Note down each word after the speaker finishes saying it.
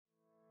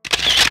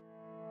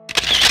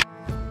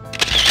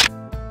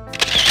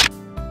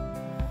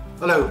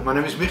Hello, my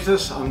name is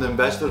Michtas. I'm the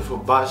ambassador for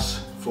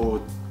Buzz for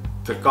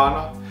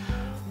Turkana.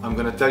 I'm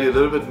going to tell you a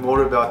little bit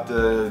more about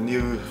the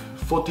new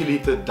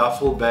 40-liter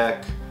duffel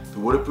bag, the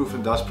waterproof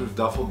and dustproof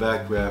duffel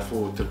bag we have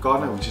for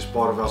Turkana, which is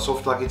part of our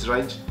soft luggage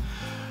range.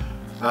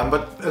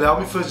 But allow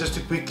me first just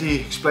to quickly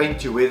explain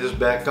to you where this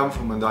bag comes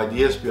from and the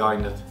ideas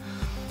behind it.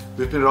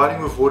 We've been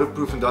riding with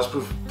waterproof and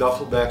dustproof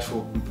duffel bags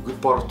for a good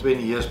part of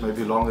 20 years,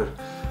 maybe longer.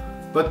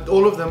 But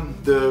all of them,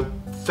 the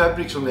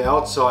fabrics on the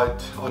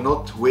outside are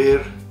not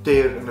wear,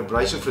 tear and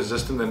abrasive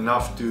resistant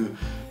enough to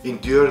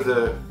endure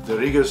the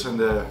rigors and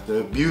the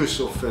abuse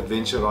of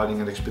adventure riding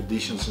and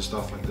expeditions and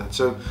stuff like that.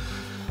 So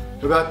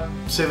about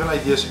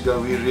 7-8 years ago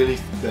we really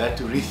had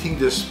to rethink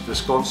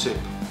this concept,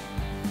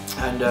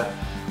 and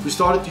we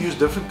started to use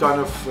different kind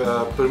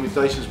of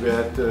permutations. We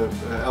had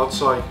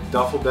outside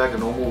duffel bag, a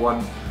normal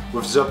one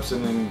with zips,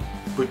 and then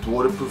put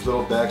waterproof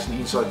little bags on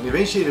the inside, and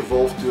eventually it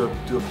evolved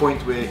to a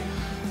point where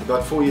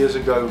about 3-4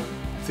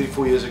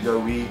 years ago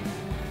we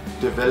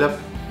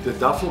developed the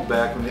duffel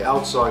bag on the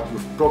outside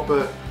with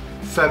proper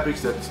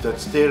fabrics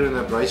that's tear and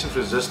abrasive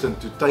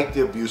resistant to take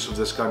the abuse of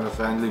this kind of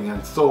handling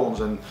and thorns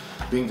and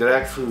being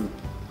dragged through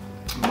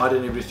mud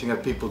and everything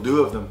that people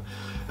do of them.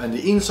 And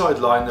the inside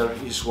liner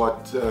is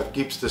what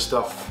keeps the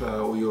stuff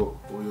or your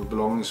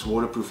belongings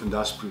waterproof and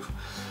dustproof.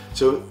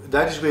 So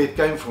that is where it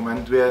came from,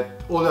 and we had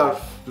all our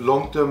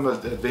long-term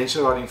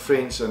adventure riding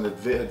friends and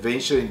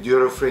adventure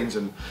enduro friends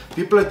and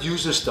people that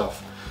use this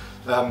stuff.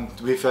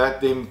 We've had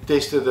them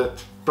tested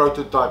it,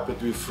 prototype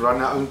it. We've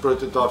run our own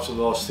prototypes for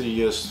the last 3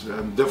 years,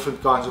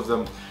 different kinds of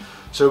them.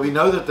 So we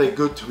know that they're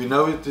good. We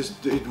know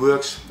it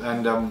works,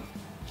 and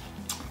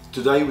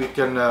today we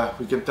can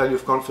tell you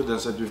with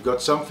confidence that we've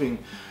got something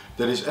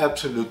that is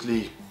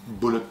absolutely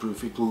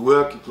bulletproof. It will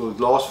work. It will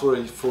last for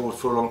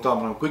a long time.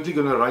 And I'm quickly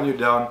going to run you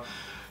down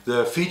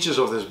the features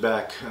of this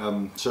bag.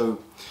 So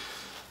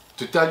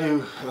to tell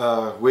you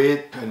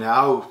where and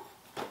how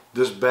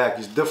this bag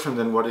is different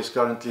than what is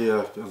currently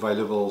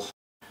available.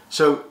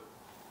 So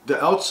the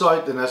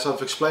outside, and as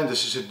I've explained,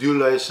 this is a dual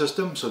layer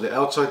system. So the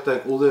outside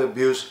take all the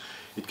abuse.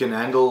 It can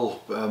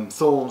handle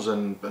thorns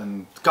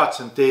and cuts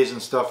and tears and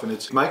stuff, and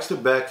it makes the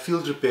bag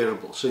field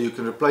repairable. So you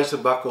can replace the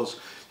buckles,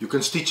 you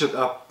can stitch it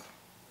up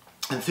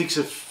and fix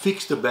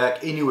the bag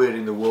anywhere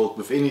in the world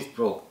with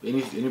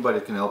anybody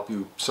can help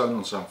you sew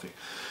on something.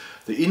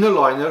 The inner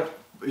liner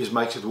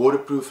makes it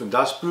waterproof and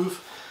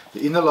dustproof.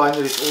 The inner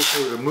liner is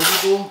also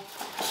removable,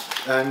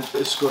 and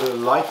it's got a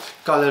light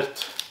colored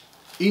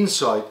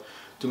inside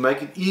to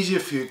make it easier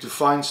for you to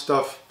find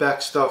stuff,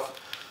 pack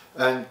stuff,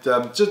 and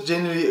just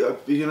generally,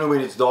 you know, when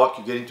it's dark,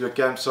 you get into a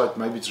campsite,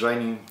 maybe it's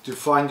raining, to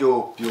find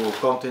your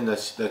content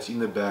that's in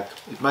the bag.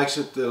 It makes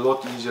it a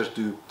lot easier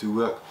to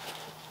work.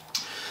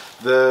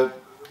 The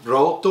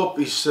roll top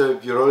is,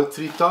 you roll it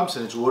 3 times,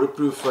 and it's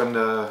waterproof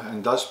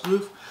and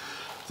dustproof.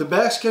 The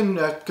bags can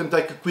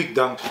take a quick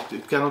dunk.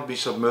 It cannot be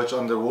submerged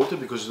underwater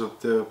because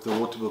the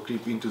water will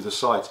creep into the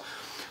sides.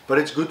 But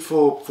it's good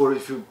for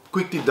if you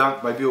quickly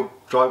dunk, maybe your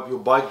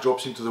bike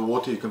drops into the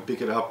water, you can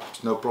pick it up,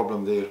 it's no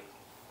problem there.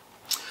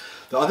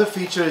 The other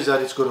feature is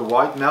that it's got a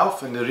wide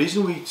mouth, and the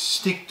reason we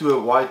stick to a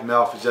wide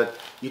mouth is that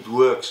it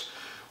works.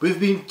 We've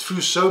been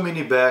through so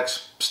many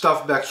bags,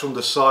 stuff bags from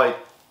the side,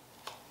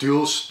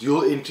 dual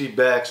entry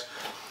bags.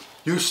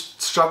 You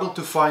struggle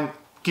to find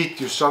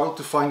kit, you struggle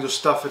to find your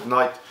stuff at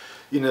night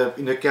in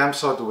a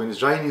campsite or when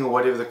it's raining or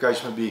whatever the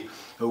case may be.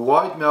 A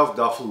wide mouth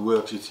duffel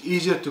works. It's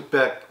easier to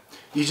pack,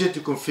 easier to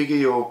configure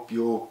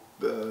your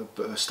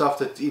stuff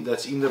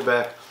that's in the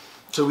bag.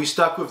 So we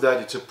stuck with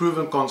that. It's a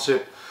proven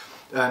concept,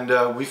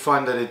 and we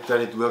find that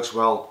it works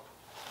well.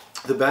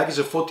 The bag is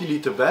a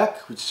 40-liter bag,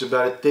 which is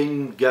about a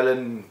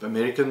 10-gallon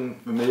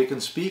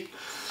American speak,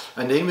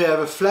 and then we have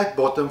a flat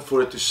bottom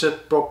for it to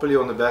sit properly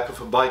on the back of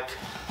a bike,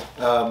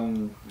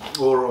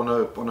 or on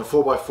a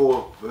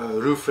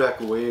 4x4 roof rack,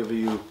 or wherever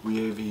you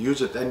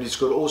use it. And it's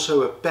got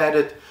also a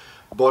padded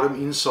bottom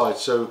inside,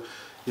 so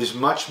there's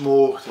much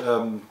more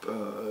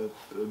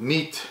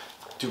meat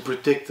to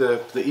protect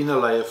the inner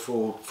layer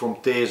from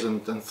tears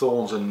and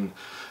thorns and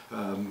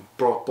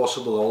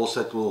possible holes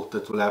that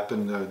will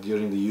happen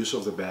during the use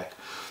of the bag.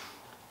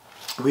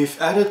 We've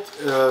added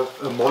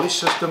a molly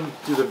system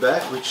to the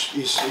bag, which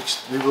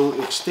we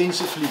will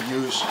extensively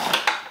use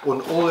on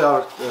all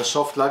our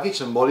soft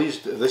luggage. And molly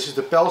this is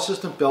the PAL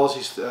system. PAL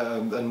is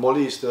and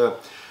molly is the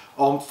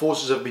armed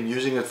forces have been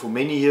using it for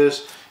many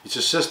years. It's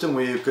a system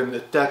where you can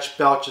attach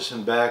pouches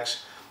and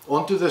bags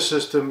onto the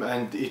system,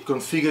 and it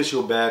configures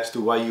your bags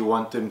the way you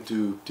want them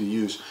to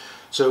use.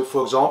 So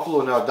for example,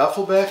 on our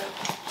duffel bag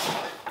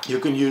you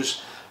can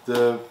use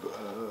the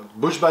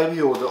bush baby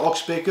or the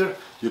oxpecker.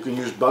 You can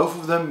use both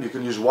of them, you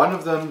can use one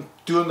of them,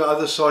 2 on the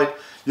other side.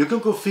 You can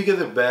configure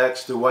the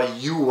bags the way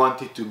you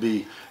want it to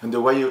be and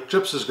the way your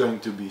trips is going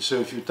to be. So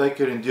if you take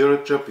an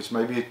enduro trip, it's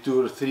maybe a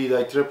 2 or 3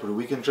 day trip or a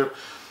weekend trip,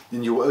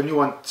 then you only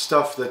want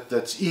stuff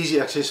that's easy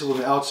accessible on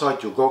the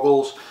outside, your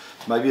goggles,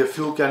 maybe a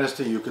fuel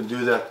canister, you can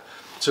do that.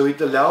 So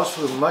it allows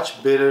for a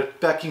much better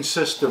packing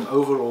system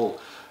overall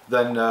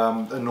than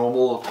a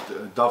normal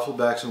duffel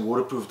bags and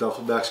waterproof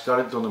duffel bags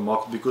currently on the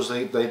market, because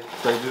they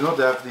do not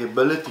have the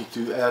ability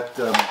to add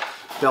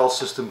PAL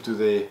system to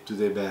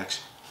their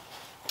bags.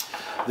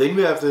 Then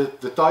we have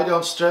the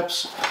tie-down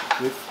straps.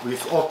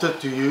 We've opted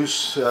to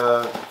use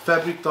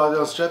fabric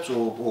tie-down straps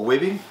or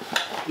webbing.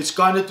 It's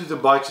kind of to the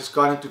bikes, it's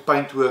kind of to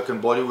paint work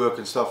and body work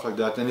and stuff like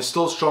that, and it's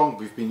still strong.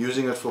 We've been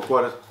using it for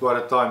quite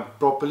a time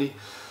properly,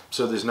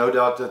 so there's no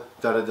doubt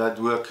that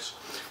works.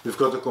 We've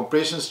got the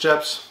compression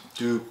straps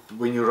to,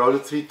 when you roll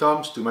it 3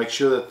 times, to make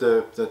sure that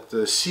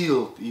the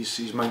seal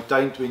is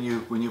maintained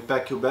when you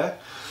pack your bag.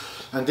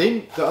 And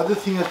then the other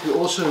thing that we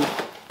also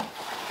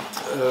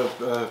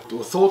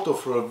thought of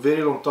for a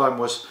very long time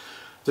was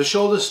the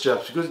shoulder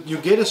straps, because you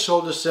get a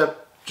shoulder strap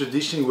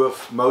traditionally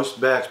with most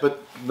bags,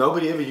 but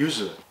nobody ever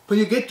uses it. When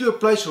you get to a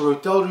place or a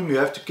hotel room, you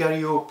have to carry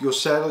your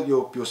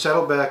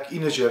saddlebag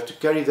inners, you have to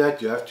carry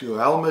that, you have your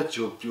helmet,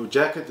 your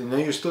jacket, and then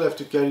you still have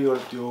to carry your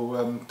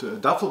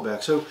duffel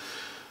bag. So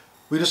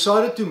we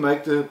decided to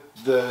make the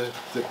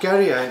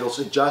carry handles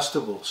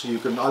adjustable, so you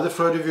can either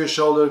throw it over your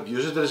shoulder,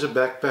 use it as a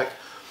backpack,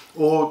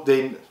 or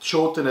then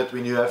shorten it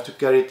when you have to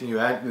carry it in your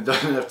hand and you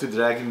don't have to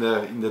drag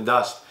in the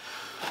dust.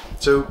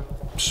 So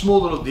small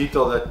little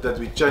detail that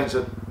we changed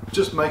that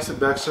just makes the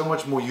bag so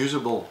much more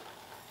usable.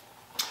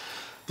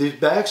 These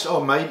bags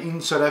are made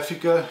in South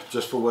Africa,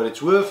 just for what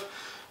it's worth.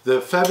 The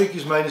fabric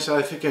is made in South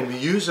Africa, and we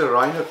use a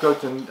rhino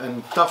coat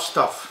and tough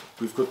stuff.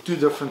 We've got 2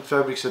 different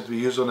fabrics that we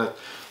use on it.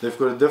 They've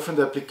got a different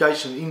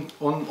application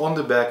on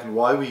the bag and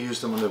why we use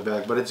them on the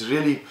bag, but it's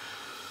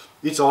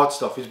hard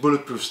stuff, it's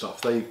bulletproof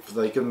stuff.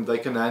 They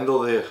can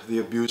handle the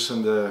abuse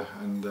and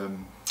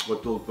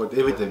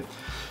everything.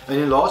 And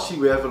then lastly,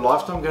 we have a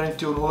lifetime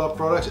guarantee on all our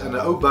products and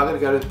an bugger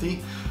guarantee.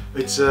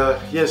 It's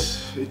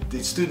yes,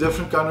 it's 2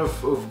 different kind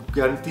of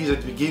guarantees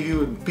that we give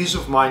you, and peace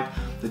of mind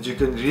that you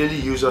can really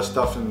use our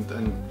stuff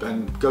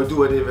and go do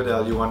whatever the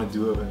hell you want to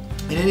do with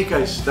it. In any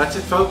case, that's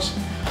it, folks.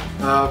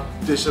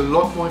 There's a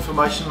lot more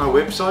information on our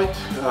website.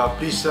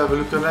 Please have a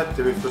look on that.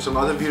 We've got some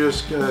other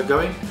videos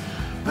going.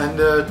 And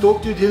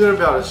talk to your dealer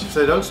about us. If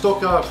they don't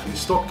stock our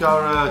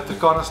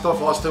Turkana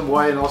stuff, ask them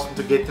why and ask them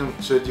to get them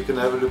so that you can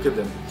have a look at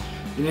them.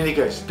 In any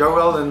case, go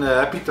well and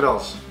happy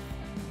trails.